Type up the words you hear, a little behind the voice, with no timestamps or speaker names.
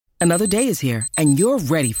Another day is here, and you're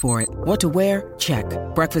ready for it. What to wear? Check.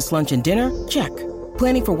 Breakfast, lunch, and dinner? Check.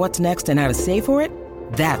 Planning for what's next and how to save for it?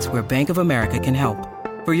 That's where Bank of America can help.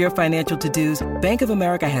 For your financial to-dos, Bank of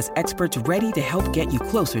America has experts ready to help get you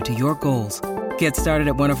closer to your goals. Get started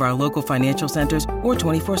at one of our local financial centers or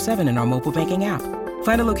 24/7 in our mobile banking app.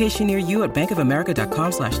 Find a location near you at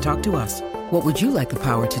bankofamerica.com/talktous. What would you like the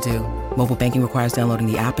power to do? Mobile banking requires downloading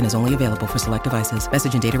the app and is only available for select devices.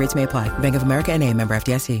 Message and data rates may apply. Bank of America N.A., member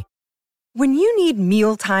FDIC. When you need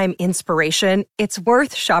mealtime inspiration, it's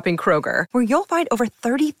worth shopping Kroger, where you'll find over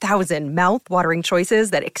 30,000 mouth-watering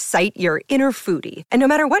choices that excite your inner foodie. And no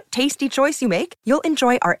matter what tasty choice you make, you'll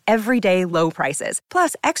enjoy our everyday low prices,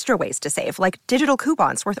 plus extra ways to save, like digital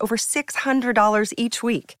coupons worth over $600 each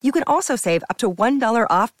week. You can also save up to $1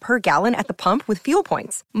 off per gallon at the pump with fuel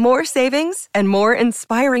points. More savings and more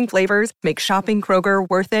inspiring flavors make shopping Kroger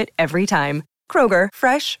worth it every time. Kroger,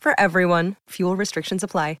 fresh for everyone. Fuel restrictions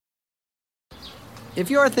apply. If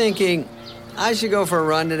you're thinking, I should go for a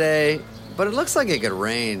run today, but it looks like it could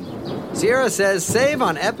rain, Sierra says save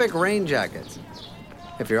on epic rain jackets.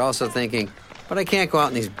 If you're also thinking, but I can't go out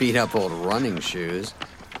in these beat-up old running shoes,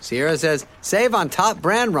 Sierra says save on top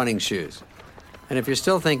brand running shoes. And if you're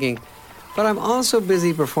still thinking, but I'm also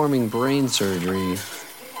busy performing brain surgery,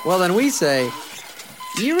 well then we say,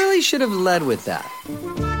 you really should have led with that.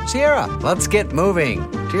 Sierra, let's get moving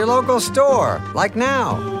to your local store, like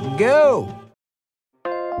now. Go!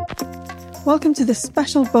 Welcome to this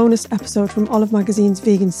special bonus episode from Olive Magazine's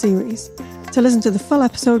vegan series. To listen to the full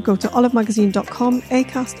episode, go to olivemagazine.com,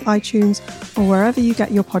 Acast, iTunes, or wherever you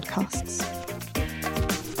get your podcasts.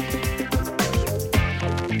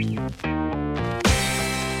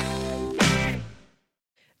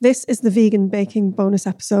 This is the vegan baking bonus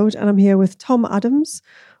episode, and I'm here with Tom Adams,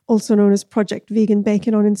 also known as Project Vegan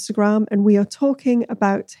Bacon on Instagram, and we are talking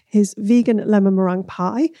about his vegan lemon meringue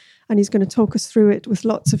pie, and he's going to talk us through it with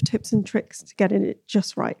lots of tips and tricks to get it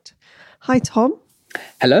just right. Hi, Tom.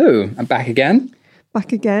 Hello, I'm back again.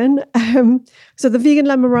 Back again. So the vegan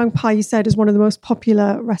lemon meringue pie, you said, is one of the most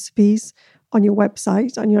popular recipes on your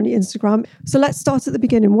website and on your Instagram. So let's start at the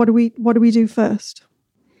beginning. What do we do first?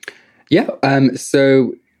 Yeah,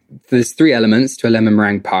 so there's 3 elements to a lemon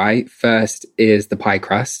meringue pie. First is the pie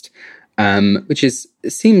crust, which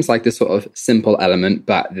seems like the sort of simple element,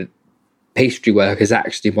 but the pastry work is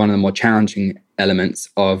actually one of the more challenging elements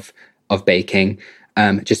of baking,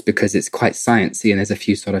 just because it's quite sciencey and there's a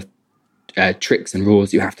few sort of tricks and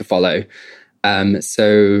rules you have to follow.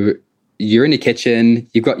 So you're in your kitchen,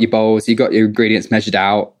 you've got your bowls, you've got your ingredients measured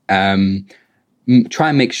out. Try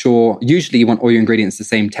and make sure, usually you want all your ingredients the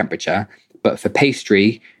same temperature, but for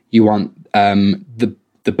pastry, you want the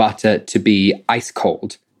butter to be ice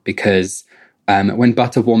cold, because when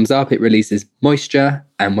butter warms up, it releases moisture.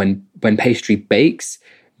 And when pastry bakes,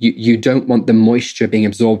 you don't want the moisture being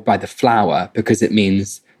absorbed by the flour, because it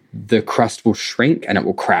means the crust will shrink and it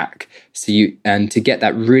will crack. And to get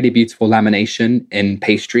that really beautiful lamination in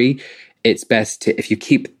pastry, it's best if you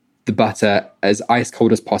keep the butter as ice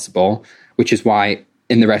cold as possible, which is why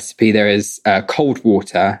in the recipe there is cold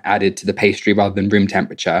water added to the pastry rather than room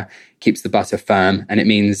temperature. Keeps the butter firm, and it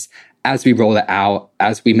means as we roll it out,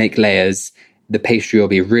 as we make layers, the pastry will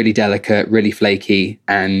be really delicate, really flaky,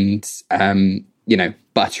 and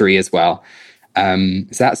buttery as well.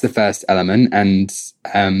 So that's the first element, and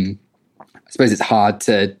I suppose it's hard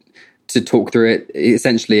to talk through it.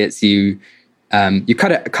 Essentially, it's you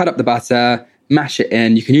cut up the butter, mash it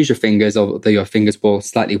in. You can use your fingers, although your fingers will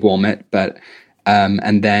slightly warm it, but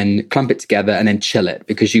and then clump it together and then chill it,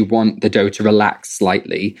 because you want the dough to relax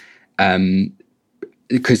slightly.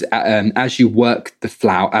 Because as you work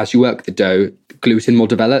the dough, gluten will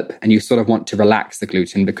develop, and you sort of want to relax the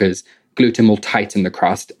gluten, because gluten will tighten the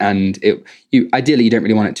crust, and ideally you don't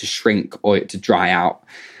really want it to shrink or it to dry out.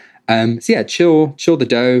 Chill the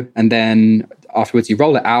dough, and then afterwards you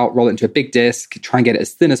roll it out, roll it into a big disc, try and get it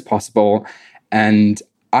as thin as possible. And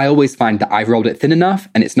I always find that I've rolled it thin enough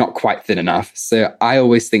and it's not quite thin enough. So I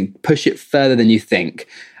always think push it further than you think.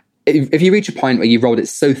 If you reach a point where you've rolled it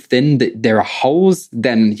so thin that there are holes,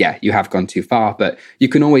 then yeah, you have gone too far. But you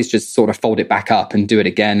can always just sort of fold it back up and do it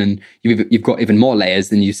again, and you've got even more layers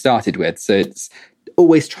than you started with. So it's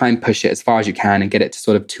always try and push it as far as you can and get it to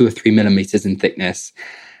sort of 2 or 3 millimeters in thickness.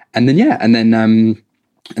 And then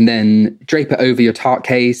drape it over your tart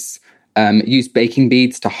case. Use baking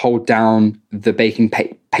beads to hold down the baking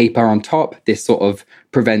paper on top. This sort of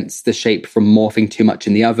prevents the shape from morphing too much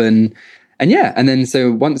in the oven. And then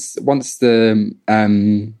so once the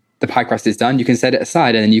pie crust is done, you can set it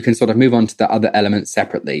aside, and then you can sort of move on to the other elements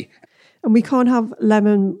separately. And we can't have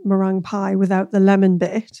lemon meringue pie without the lemon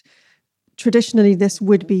bit. traditionally this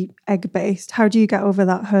would be egg-based. How do you get over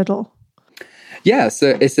that hurdle? Yeah,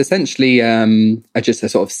 so it's essentially just a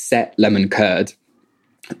sort of set lemon curd.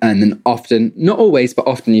 And then often, not always, but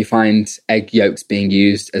often you find egg yolks being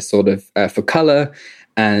used as sort of for colour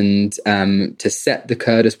and to set the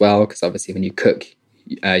curd as well, because obviously when you cook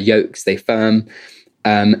yolks, they firm.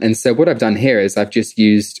 And so what I've done here is I've just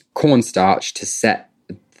used cornstarch to set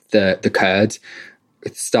the curd.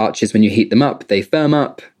 Starches, when you heat them up, they firm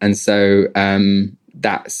up. And so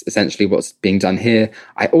that's essentially what's being done here.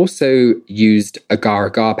 I also used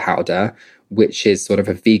agar-agar powder, which is sort of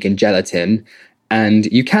a vegan gelatin. And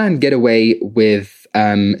you can get away with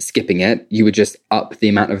skipping it. You would just up the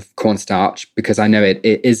amount of cornstarch because I know it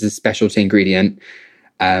is a specialty ingredient.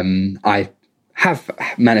 I have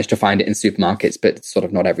managed to find it in supermarkets, but sort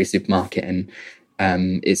of not every supermarket. And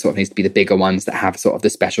it sort of needs to be the bigger ones that have sort of the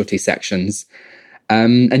specialty sections.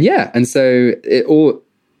 And so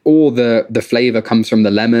all the flavor comes from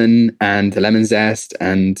the lemon and the lemon zest.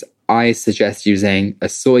 And I suggest using a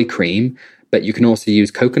soy cream, but you can also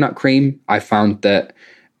use coconut cream. I found that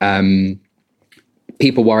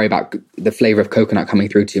people worry about the flavor of coconut coming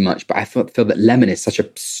through too much, but I feel that lemon is such a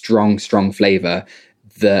strong flavor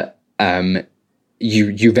that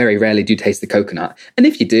you very rarely do taste the coconut. And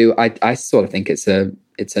if you do, I sort of think it's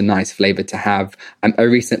a nice flavor to have. I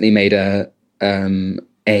recently made a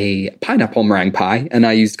pineapple meringue pie, and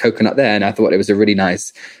I used coconut there, and I thought it was a really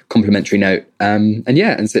nice complementary note.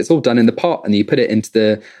 And so it's all done in the pot, and you put it into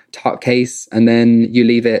the tart case, and then you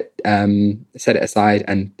leave it, set it aside,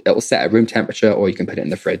 and it will set at room temperature, or you can put it in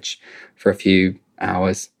the fridge for a few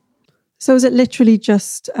hours. So is it literally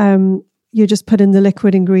just you just put in the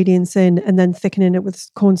liquid ingredients in, and then thickening it with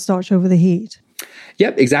cornstarch over the heat?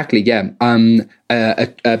 Yep, exactly. Yeah.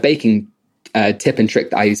 A baking tip and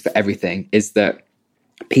trick that I use for everything is that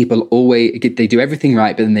people they do everything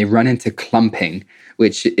right, but then they run into clumping,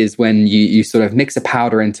 which is when you sort of mix a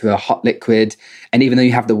powder into a hot liquid, and even though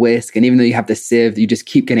you have the whisk and even though you have the sieve, you just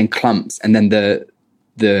keep getting clumps, and then the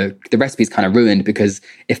recipe is kind of ruined, because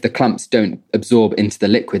if the clumps don't absorb into the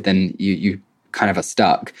liquid, then you kind of are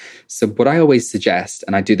stuck. So what I always suggest,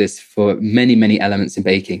 and I do this for many elements in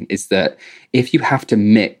baking, is that if you have to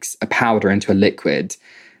mix a powder into a liquid,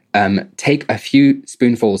 take a few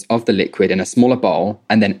spoonfuls of the liquid in a smaller bowl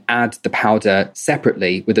and then add the powder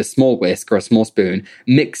separately with a small whisk or a small spoon.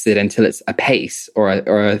 Mix it until it's a paste or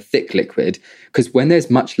a thick liquid. Because when there's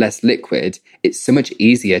much less liquid, it's so much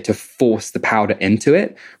easier to force the powder into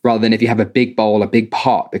it rather than if you have a big bowl, a big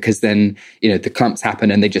pot, because then, the clumps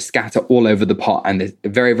happen and they just scatter all over the pot, and it's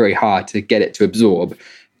very, very hard to get it to absorb.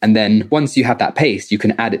 And then once you have that paste, you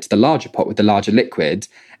can add it to the larger pot with the larger liquid,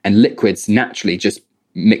 and liquids naturally just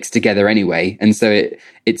mixed together anyway. And so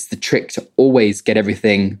it's the trick to always get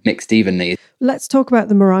everything mixed evenly. Let's talk about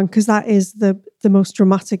the meringue, because that is the most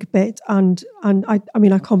dramatic bit. And I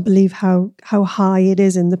mean, I can't believe how high it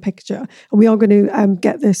is in the picture. And we are going to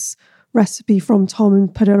get this recipe from Tom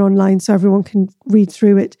and put it online so everyone can read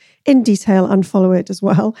through it in detail and follow it as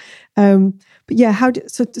well. But yeah,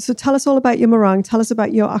 so tell us all about your meringue. Tell us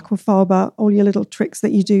about your aquafaba, all your little tricks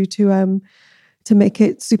that you do to make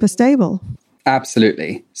it super stable.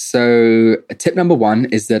 Absolutely. So tip number one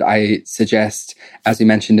is that I suggest, as we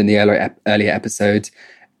mentioned in the earlier episode,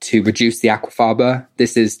 to reduce the aquafaba.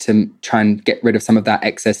 This is to try and get rid of some of that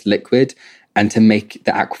excess liquid and to make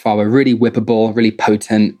the aquafaba really whippable, really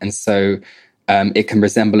potent. And so it can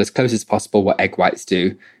resemble as close as possible what egg whites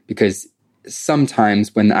do, because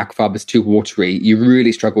sometimes when the aquafaba is too watery, you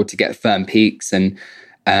really struggle to get firm peaks, and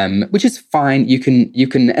which is fine. You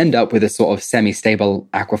can end up with a sort of semi-stable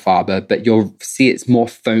aquafaba, but you'll see it's more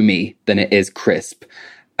foamy than it is crisp,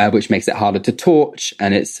 which makes it harder to torch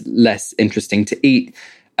and it's less interesting to eat.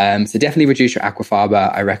 So definitely reduce your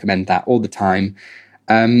aquafaba. I recommend that all the time.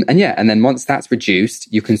 And then once that's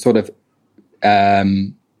reduced, you can sort of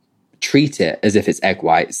treat it as if it's egg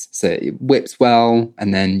whites. So it whips well,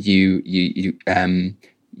 and then you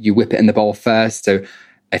whip it in the bowl first. So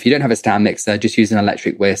if you don't have a stand mixer, just use an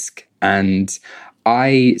electric whisk. And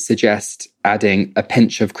I suggest adding a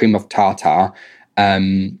pinch of cream of tartar.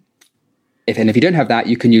 If you don't have that,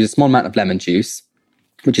 you can use a small amount of lemon juice,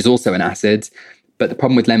 which is also an acid. But the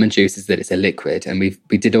problem with lemon juice is that it's a liquid, and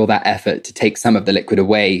we did all that effort to take some of the liquid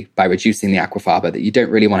away by reducing the aquafaba, that you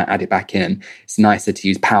don't really want to add it back in. It's nicer to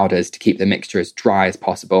use powders to keep the mixture as dry as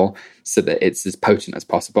possible so that it's as potent as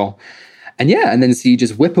possible. And then so you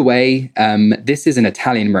just whip away. This is an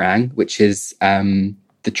Italian meringue, which is the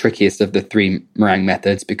trickiest of the three meringue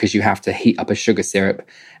methods, because you have to heat up a sugar syrup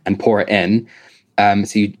and pour it in.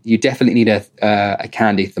 So you definitely need a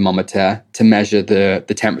candy thermometer to measure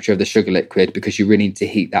the temperature of the sugar liquid, because you really need to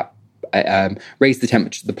heat that raise the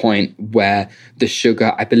temperature to the point where the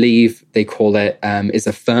sugar, I believe they call it, is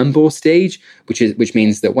a firm bore stage, which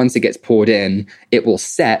means that once it gets poured in, it will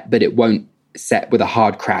set, but it won't set with a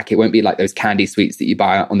hard crack. It won't be like those candy sweets that you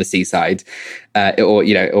buy on the seaside. It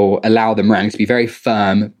will allow the meringue to be very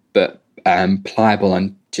firm but pliable,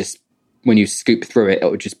 and just when you scoop through it, it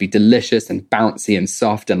will just be delicious and bouncy and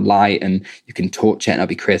soft and light, and you can torch it and it'll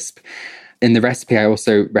be crisp. In the recipe, I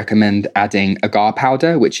also recommend adding agar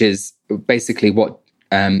powder, which is basically what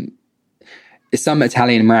some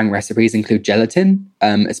Italian meringue recipes include gelatin,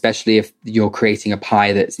 especially if you're creating a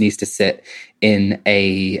pie that needs to sit in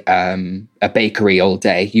a bakery all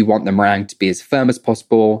day. You want the meringue to be as firm as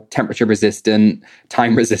possible, temperature resistant,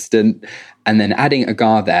 time resistant, and then adding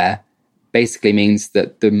agar there basically means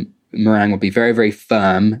that the meringue will be very, very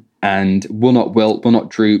firm and will not wilt, will not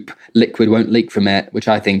droop. Liquid won't leak from it, which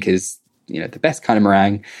I think is, the best kind of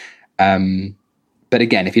meringue. But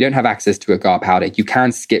again, if you don't have access to agar powder, you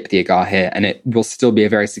can skip the agar here and it will still be a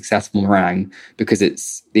very successful meringue, because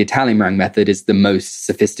the Italian meringue method is the most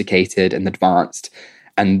sophisticated and advanced,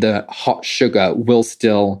 and the hot sugar will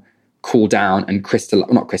still cool down and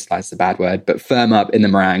not crystallize is a bad word, but firm up in the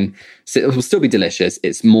meringue. So it will still be delicious.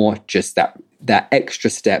 It's more just that extra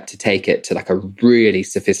step to take it to like a really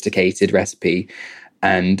sophisticated recipe.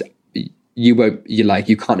 And you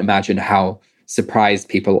can't imagine how surprised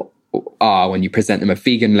people are when you present them a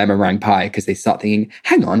vegan lemon meringue pie, because they start thinking,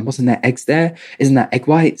 hang on, wasn't there eggs there? Isn't that egg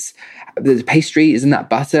whites? The pastry, isn't that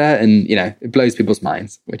butter? And, it blows people's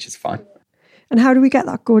minds, which is fun. And how do we get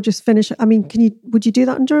that gorgeous finish? I mean, would you do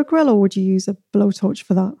that under a grill, or would you use a blowtorch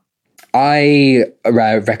for that? I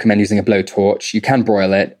recommend using a blowtorch. You can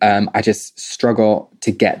broil it. I just struggle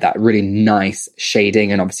to get that really nice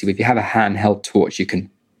shading. And obviously, if you have a handheld torch, you can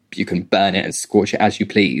burn it and scorch it as you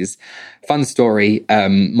please. Fun story.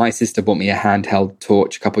 My sister bought me a handheld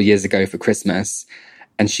torch a couple of years ago for Christmas.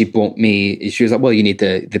 And she was like, well, you need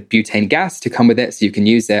the butane gas to come with it so you can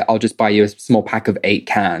use it. I'll just buy you a small pack of 8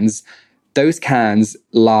 cans. Those cans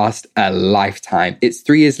last a lifetime. It's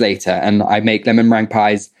 3 years later and I make lemon meringue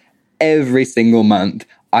pies every single month.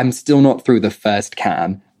 I'm still not through the first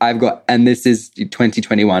can. And this is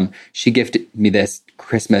 2021. She gifted me this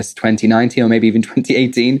Christmas 2019 or maybe even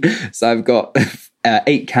 2018. So I've got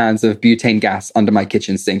 8 cans of butane gas under my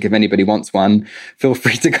kitchen sink. If anybody wants one, feel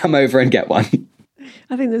free to come over and get one.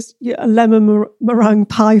 I think there's a lemon meringue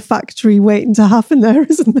pie factory waiting to happen there,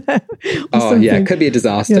 isn't there? Oh, yeah, it could be a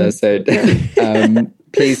disaster. Yeah. So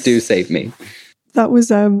please do save me.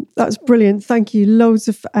 That's brilliant. Thank you. Loads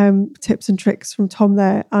of tips and tricks from Tom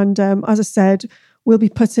there. And as I said, we'll be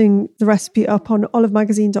putting the recipe up on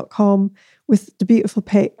olivemagazine.com with the beautiful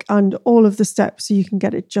pic and all of the steps so you can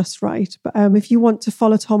get it just right. But if you want to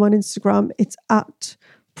follow Tom on Instagram, it's at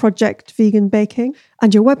Project Vegan Baking,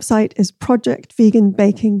 and your website is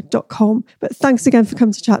projectveganbaking.com. But thanks again for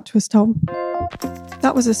coming to chat to us, Tom.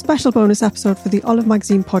 That was a special bonus episode for the Olive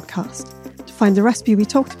Magazine podcast. To find the recipe we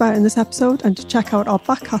talked about in this episode and to check out our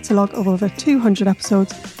back catalogue of over 200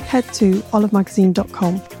 episodes, head to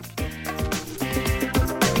olivemagazine.com.